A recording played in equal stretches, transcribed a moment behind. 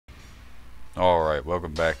Alright,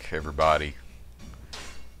 welcome back everybody.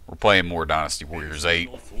 We're playing more Dynasty Warriors 8.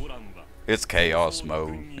 It's chaos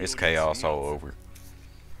mode. It's chaos all over.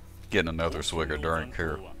 Getting another swig of drink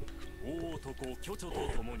here.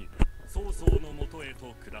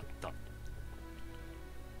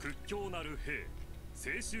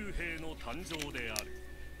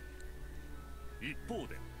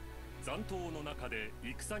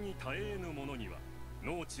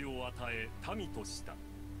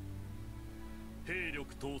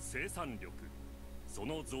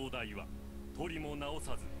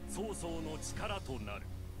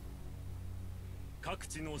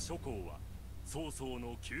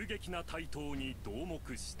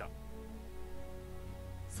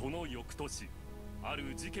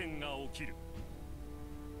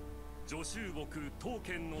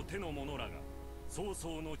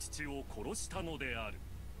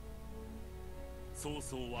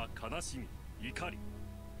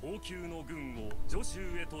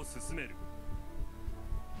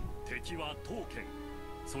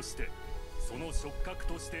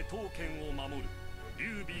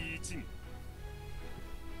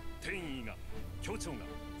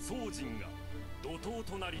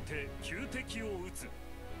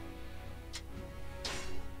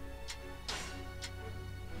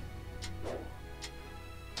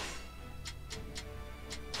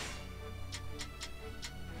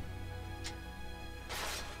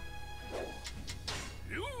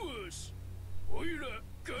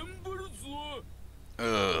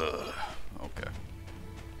 Okay.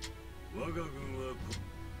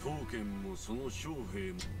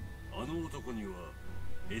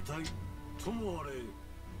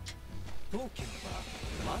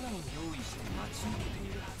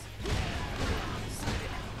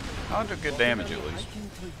 I'll do good damage at least.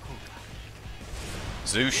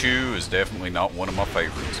 Zushu is definitely not one of my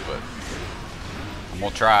favorites, but I'm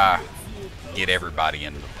gonna try get everybody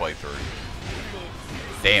into the playthrough.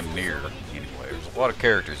 Damn near, anyway. There's a lot of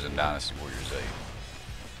characters in Dynasty Warriors 8.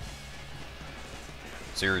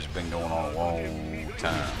 Series has been going on a long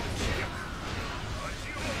time.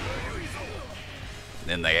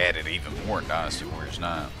 Then they added even more in Dynasty Warriors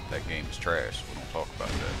 9. That game is trash. We don't talk about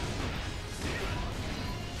that.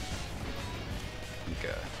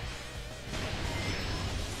 Okay.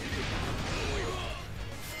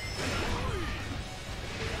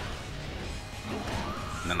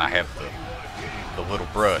 And then I have the little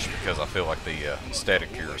brush because I feel like the static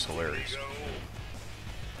here is hilarious.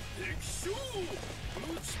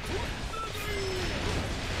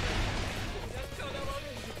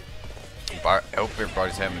 I hope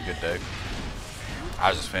everybody's having a good day.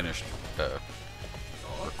 I just finished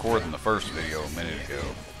recording the first video a minute ago.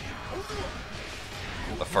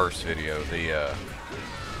 The first video, the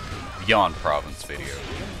Beyond Province video.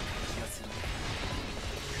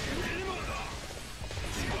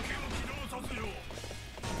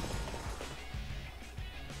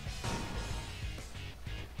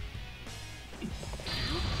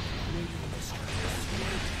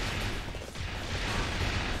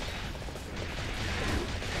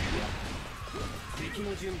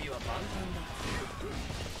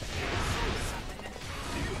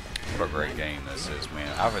 What a great game this is, man.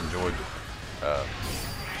 I've enjoyed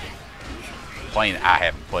playing it. I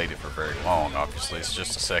haven't played it for very long, obviously. It's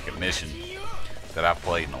just the second mission that I've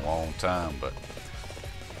played in a long time, but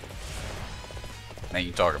man,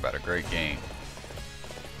 you talk about a great game.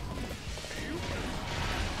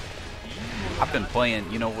 I've been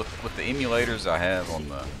playing, you know, with the emulators I have on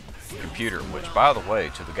the computer, which, by the way,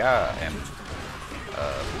 to the guy, and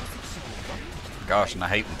gosh, and I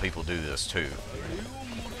hate when people do this too.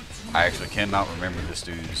 I actually cannot remember this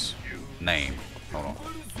dude's name. Hold on.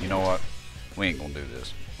 You know what? We ain't gonna do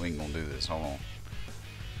this. We ain't gonna do this. Hold on.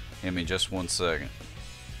 Give me just 1 second.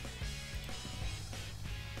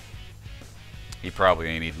 He probably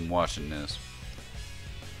ain't even watching this.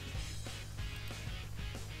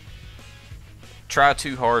 Try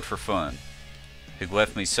Too Hard for Fun, who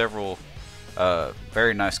left me several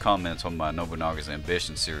very nice comments on my Nobunaga's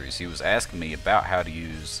Ambition series. He was asking me about how to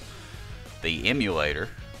use the emulator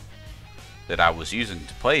that I was using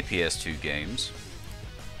to play PS2 games,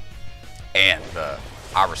 and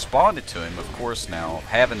I responded to him. Of course, now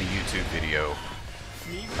having a YouTube video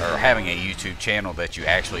or having a YouTube channel that you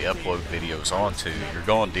actually upload videos onto, you're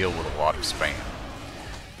going to deal with a lot of spam.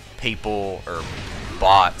 People or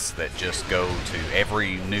bots that just go to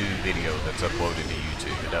every new video that's uploaded to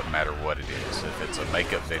YouTube. It doesn't matter what it is. If it's a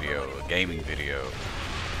makeup video, a gaming video,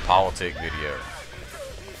 politic video,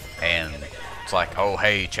 and it's like, oh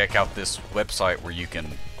hey, check out this website where you can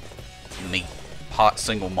meet hot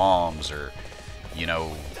single moms, or you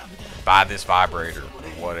know, buy this vibrator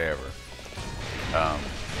or whatever.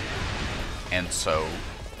 And so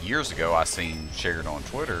years ago I seen shared on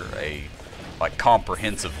Twitter a like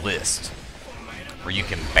comprehensive list where you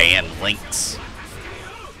can ban links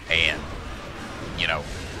and, you know,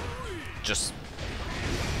 just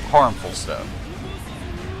harmful stuff.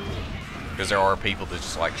 Because there are people that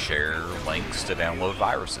just like share links to download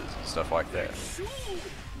viruses and stuff like that.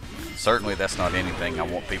 Certainly that's not anything I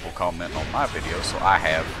want people commenting on my videos, so I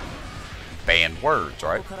have banned words,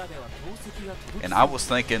 right? And I was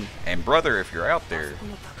thinking, and brother, if you're out there,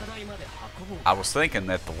 I was thinking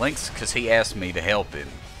that the links, because he asked me to help him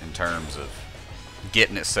in terms of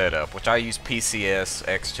getting it set up, which I use PCS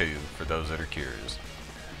X2 for those that are curious.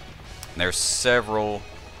 And there's several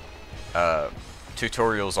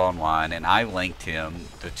tutorials online, and I linked him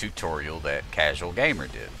the tutorial that Casual Gamer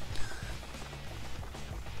did,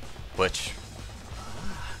 which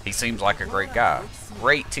he seems like a great guy,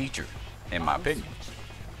 great teacher in my opinion.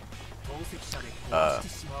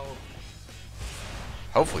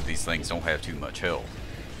 Hopefully these things don't have too much health.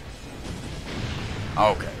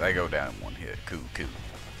 Okay, they go down in one hit. Cool, cool.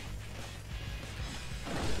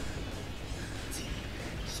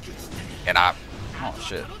 And oh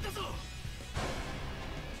shit.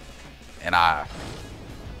 And I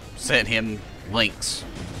sent him links.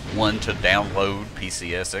 One to download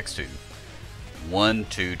PCS X2. One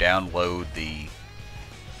to download the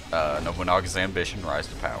Nobunaga's Ambition Rise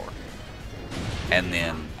to Power. And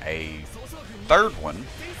then a third one,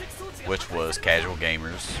 which was Casual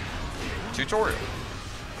Gamer's tutorial.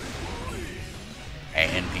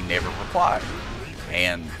 And he never replied.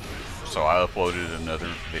 And so I uploaded another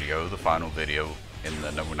video, the final video in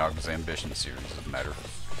the Nobunaga's Ambition series, as a matter of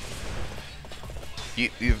fact.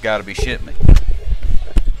 You've got to be shitting me.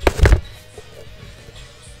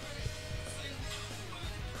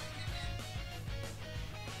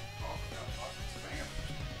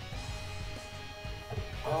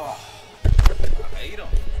 Oh, I hate them.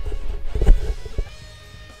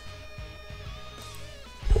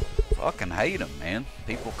 Fucking hate them, man.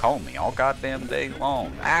 People call me all goddamn day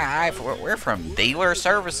long. We're from dealer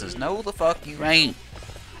services. No, the fuck you ain't,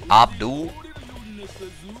 Abdul.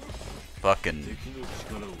 Fucking.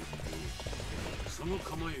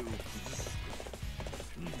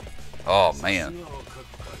 Oh man.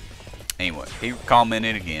 Anyway, he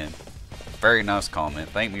commented again. Very nice comment.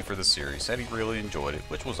 Thanked me for the series. Said he really enjoyed it,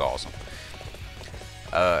 which was awesome.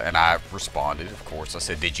 And I responded, of course. I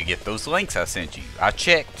said, did you get those links I sent you? I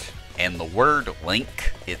checked, and the word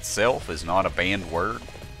link itself is not a banned word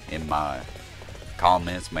in my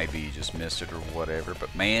comments. Maybe you just missed it or whatever.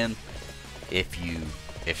 But man, if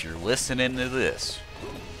you're listening to this,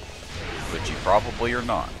 which you probably are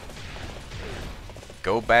not,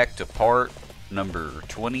 go back to part number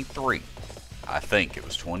 23. I think it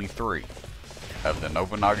was 23 of the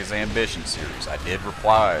Nobunaga's Ambition series. I did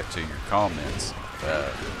reply to your comments.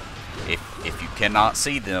 If you cannot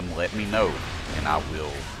see them, let me know, and I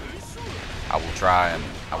will try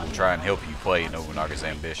and help you play Nobunaga's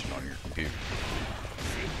Ambition on your computer.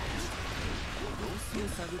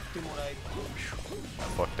 I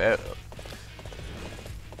fucked that up.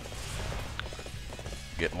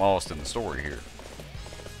 Getting lost in the story here.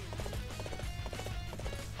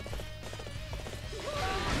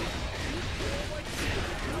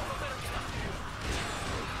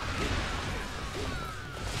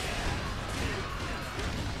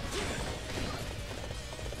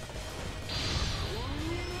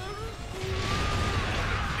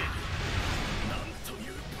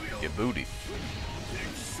 Get booty.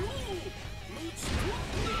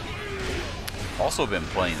 Also been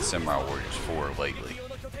playing Samurai Warriors 4 lately.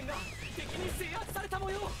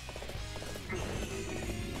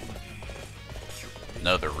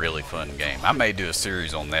 Another really fun game. I may do a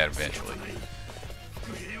series on that eventually.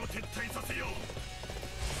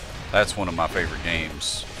 That's one of my favorite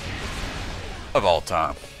games of all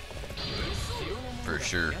time. For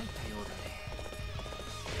sure.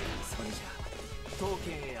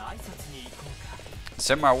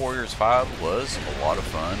 Samurai Warriors 5 was a lot of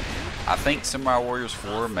fun. I think Samurai Warriors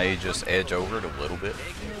 4 may just edge over it a little bit.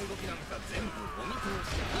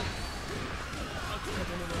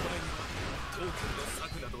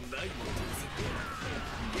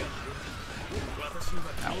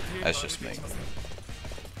 No, that's just me.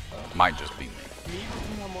 Might just be me.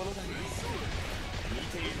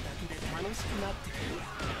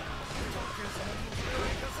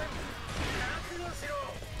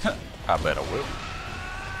 I bet I will.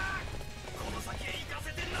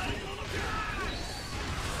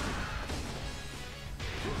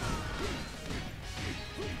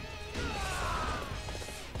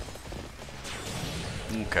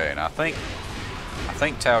 Okay, and I think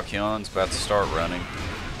Tao Kyun's about to start running.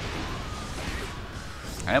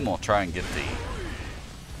 I am gonna try and get the.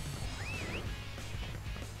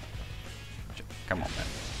 Come on, man.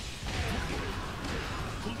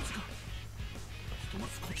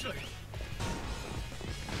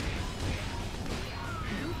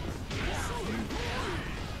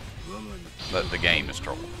 But the game is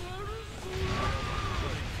trouble.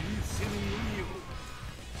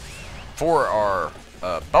 For our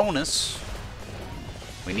bonus,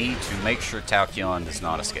 we need to make sure Taoqian does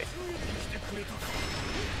not escape.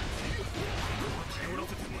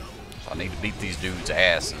 So I need to beat these dudes'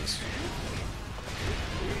 asses.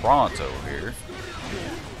 Pronto here.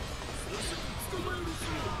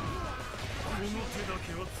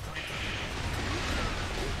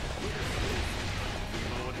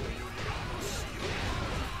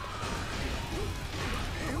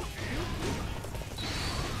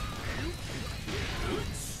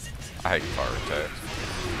 I hate fire attacks.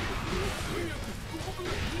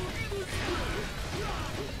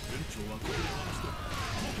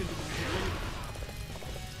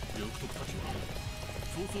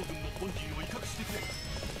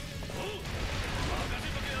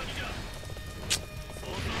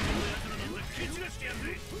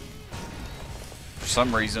 For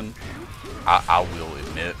some reason, I will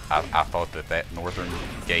admit, I thought that northern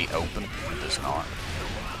gate opened. It does not.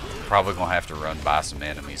 Probably gonna have to run by some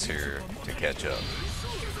enemies here to catch up.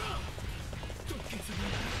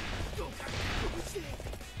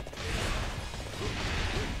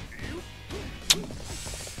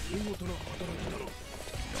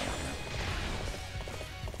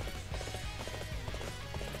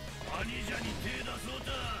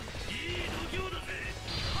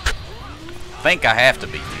 I think I have to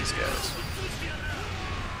beat these guys.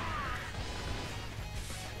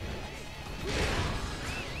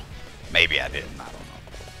 Maybe I didn't, I don't know.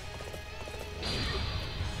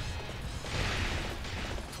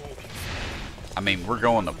 I mean, we're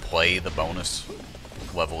going to play the bonus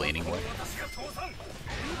level anyway.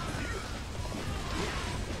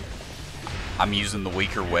 I'm using the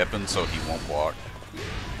weaker weapon so he won't block.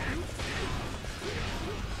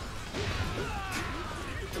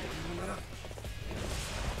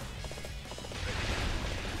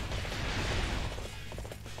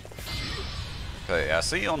 Okay, I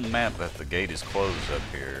see on the map that the gate is closed up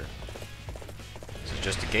here. Is it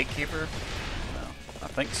just a gatekeeper? No. I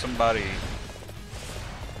think somebody...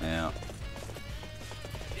 Yeah.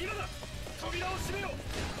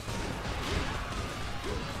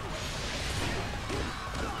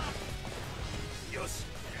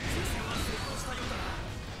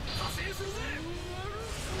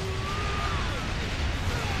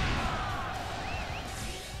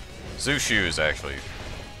 Zushu is actually...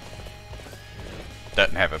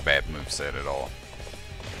 doesn't have a bad moveset at all.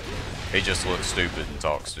 He just looks stupid and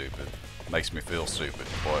talks stupid. Makes me feel stupid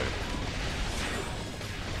to play.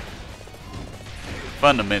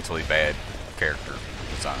 Fundamentally bad character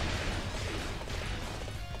design.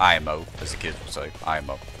 IMO, as the kids would say.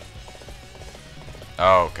 IMO.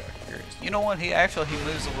 Oh, okay. Here he is. You know what? He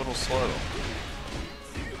moves a little slow.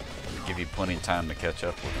 Give you plenty of time to catch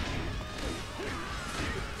up with him.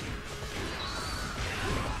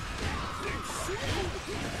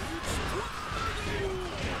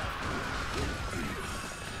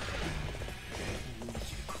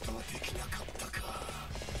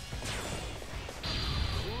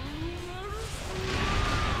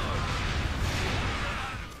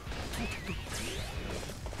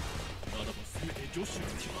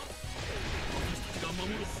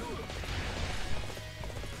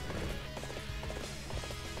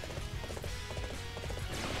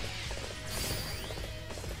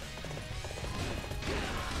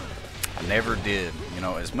 I never did, you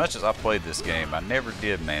know, as much as I played this game, I never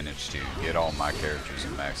did manage to get all my characters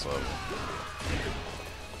at max level.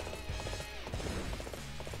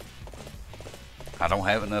 I don't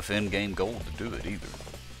have enough in-game gold to do it either.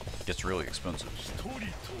 It gets really expensive.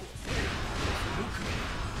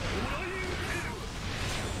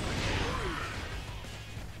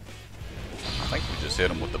 I think we just hit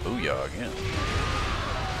him with the booyah again.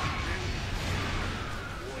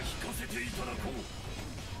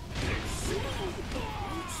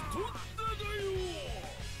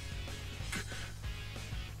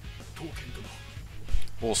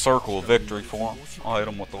 Little circle of victory for him. I'll hit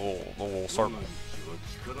him with the little circle.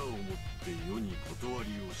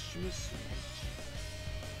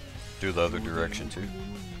 Do the other direction too.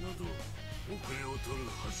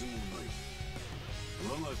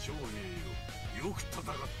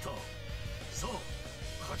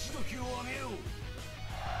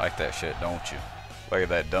 Like that shit, don't you? Look at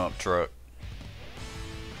that dump truck.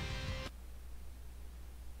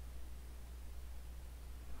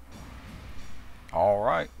 All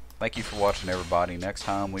Alright. Thank you for watching, everybody. Next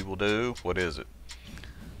time we will do, what is it?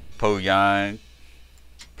 Puyang.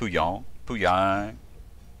 Puyong. Puyang.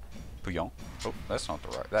 Puyong. Oh, that's not the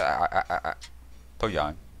right.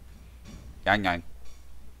 Puyang. Yang yang.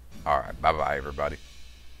 Alright, bye bye, everybody.